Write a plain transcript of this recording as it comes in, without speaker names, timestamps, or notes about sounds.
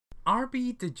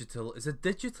RB Digital is a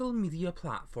digital media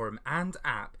platform and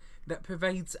app that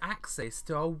provides access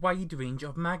to a wide range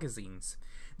of magazines.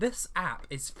 This app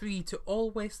is free to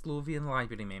all West Lothian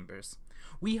Library members.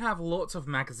 We have lots of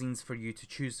magazines for you to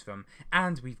choose from,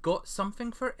 and we've got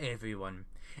something for everyone.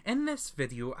 In this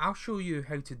video, I'll show you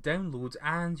how to download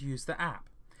and use the app.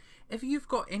 If you've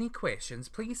got any questions,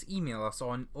 please email us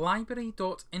on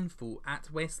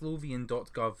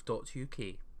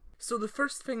library.info@westlothian.gov.uk. So the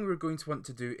first thing we're going to want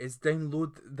to do is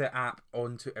download the app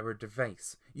onto our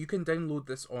device. You can download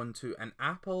this onto an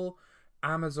Apple,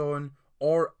 Amazon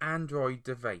or Android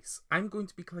device. I'm going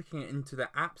to be clicking it into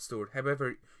the App Store,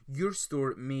 however your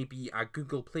store may be a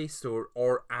Google Play Store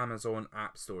or Amazon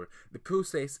App Store. The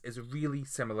process is really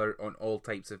similar on all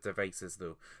types of devices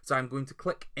though. So I'm going to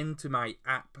click into my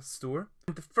App Store.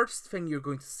 And the first thing you're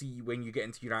going to see when you get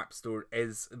into your App Store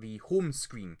is the home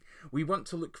screen. We want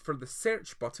to look for the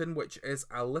search button, which is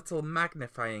a little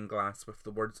magnifying glass with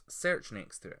the words search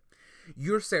next to it.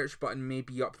 Your search button may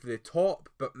be up the top,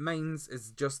 but mine's is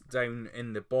just down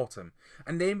in the bottom.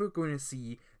 And then we're going to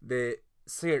see the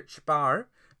search bar,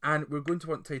 and we're going to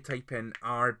want to type in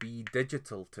RB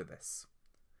Digital to this.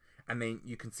 And then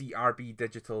you can see RB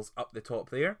Digital's up the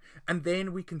top there. And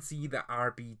then we can see the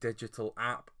RB Digital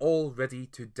app all ready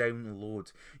to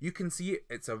download. You can see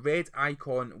it's a red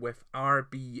icon with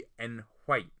RB in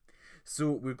white.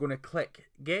 So we're going to click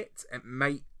get. It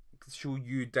might show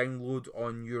you download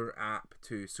on your app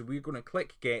too. So we're going to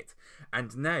click get,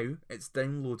 and now it's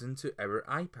downloading to our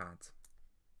iPad.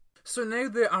 So now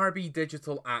the RB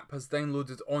Digital app has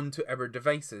downloaded onto our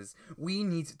devices, we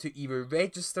need to either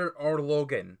register or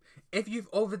log in. If you've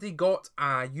already got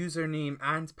a username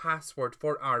and password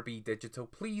for RB Digital,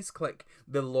 please click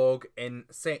the log in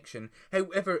section.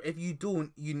 However, if you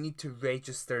don't, you need to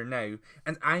register now,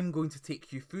 and I'm going to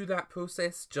take you through that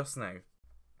process just now.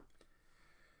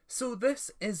 So this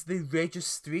is the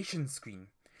registration screen.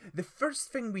 The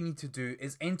first thing we need to do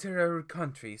is enter our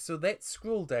country, so let's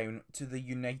scroll down to the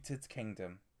United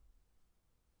Kingdom.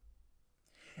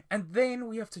 And then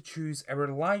we have to choose our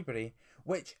library,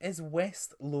 which is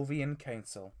West Lothian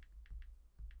Council.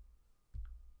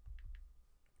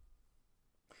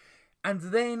 And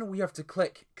then we have to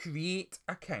click Create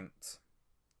Account.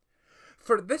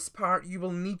 For this part, you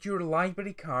will need your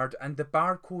library card and the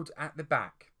barcode at the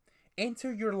back.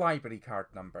 Enter your library card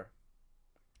number.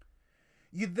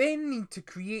 You then need to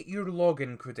create your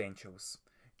login credentials.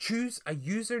 Choose a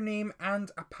username and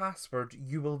a password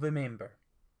you will remember.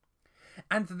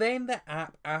 And then the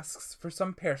app asks for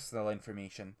some personal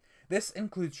information. This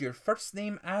includes your first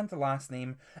name and last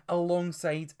name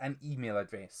alongside an email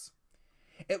address.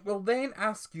 It will then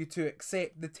ask you to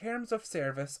accept the terms of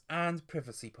service and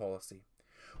privacy policy.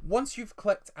 Once you've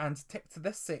clicked and ticked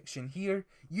this section here,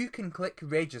 you can click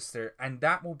register, and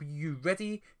that will be you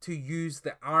ready to use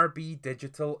the RB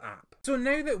Digital app. So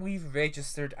now that we've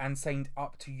registered and signed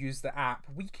up to use the app,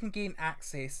 we can gain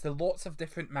access to lots of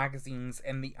different magazines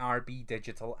in the RB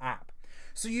Digital app.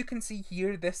 So you can see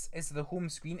here, this is the home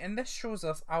screen, and this shows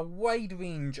us a wide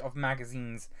range of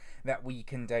magazines that we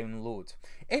can download.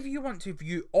 If you want to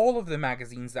view all of the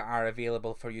magazines that are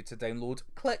available for you to download,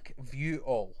 click View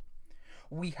All.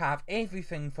 We have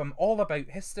everything from All About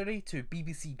History to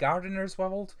BBC Gardener's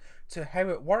World to How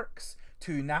It Works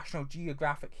to National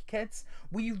Geographic Kids.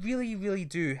 We really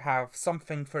do have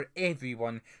something for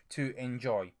everyone to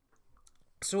enjoy.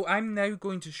 So I'm now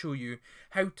going to show you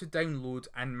how to download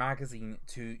a magazine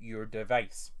to your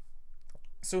device.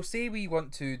 So say we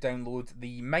want to download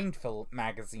the Mindful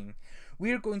magazine.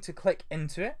 We're going to click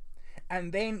into it,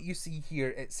 and then you see here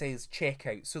it says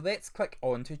checkout. So let's click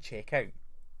on to checkout.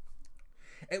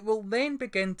 It will then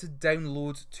begin to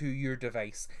download to your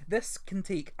device. This can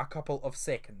take a couple of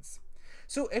seconds.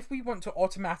 So if we want to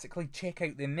automatically check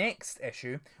out the next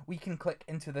issue, we can click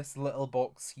into this little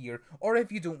box here, or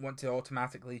if you don't want to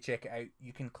automatically check it out,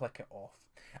 you can click it off.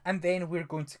 And then we're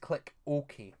going to click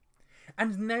OK.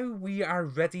 And now we are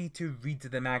ready to read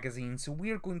the magazine, so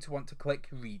we're going to want to click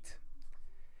Read.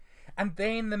 And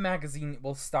then the magazine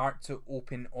will start to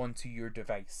open onto your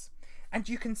device. And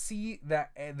you can see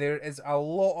that there is a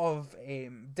lot of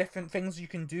different things you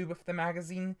can do with the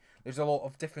magazine. There's a lot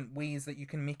of different ways that you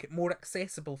can make it more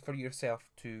accessible for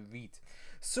yourself to read.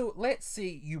 So let's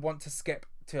say you want to skip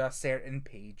to a certain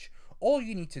page. All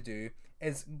you need to do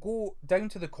is go down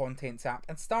to the Contents app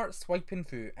and start swiping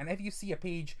through. And if you see a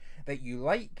page that you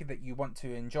like, that you want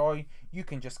to enjoy, you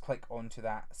can just click onto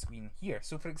that screen here.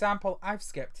 So for example, I've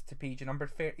skipped to page number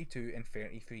 32 and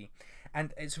 33.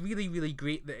 And it's really, really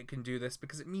great that it can do this,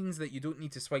 because it means that you don't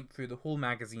need to swipe through the whole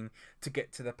magazine to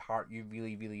get to the part you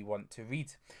really, really want to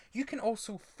read. You can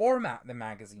also format the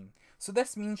magazine. So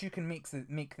this means you can make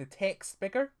the text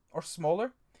bigger or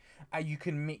smaller. You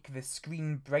can make the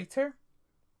screen brighter,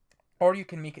 or you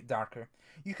can make it darker.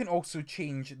 You can also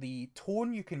change the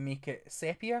tone. You can make it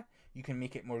sepia, you can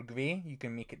make it more grey, you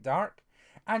can make it dark,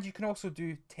 and you can also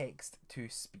do text to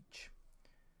speech,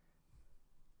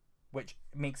 which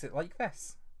makes it like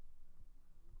this.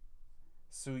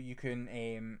 So you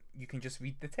can just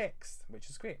read the text, which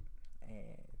is great.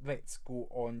 Let's go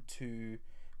on to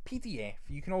PDF.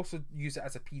 You can also use it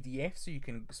as a PDF, so you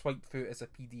can swipe through it as a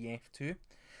PDF too.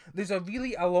 There's a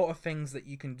lot of things that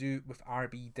you can do with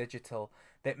RB Digital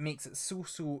that makes it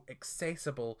so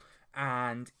accessible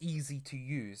and easy to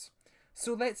use.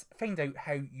 So let's find out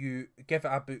how you give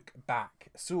a book back.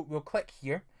 So we'll click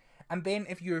here, and then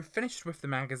if you're finished with the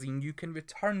magazine, you can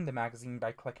return the magazine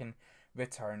by clicking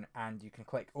return, and you can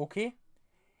click OK.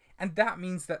 And that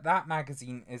means that that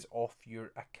magazine is off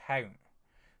your account.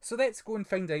 So let's go and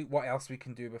find out what else we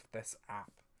can do with this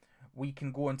app. We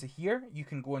can go into here, you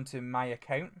can go into my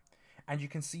account, and you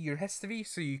can see your history,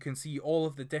 so you can see all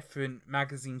of the different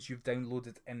magazines you've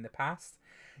downloaded in the past.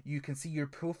 You can see your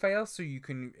profile, so you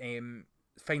can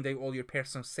find out all your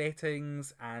personal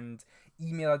settings and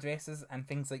email addresses and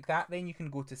things like that. Then you can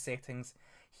go to settings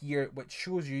here, which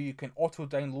shows you can auto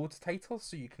download titles,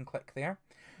 so you can click there.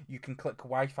 You can click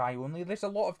Wi-Fi only. There's a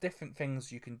lot of different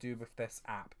things you can do with this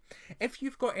app. If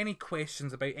you've got any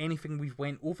questions about anything we've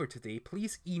went over today,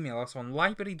 please email us on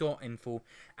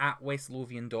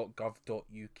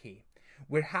library.info@westlothian.gov.uk.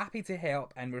 We're happy to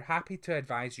help, and we're happy to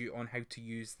advise you on how to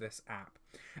use this app.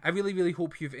 I really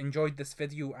hope you've enjoyed this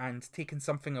video and taken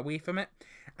something away from it,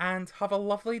 and have a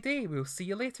lovely day. We'll see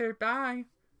you later. Bye.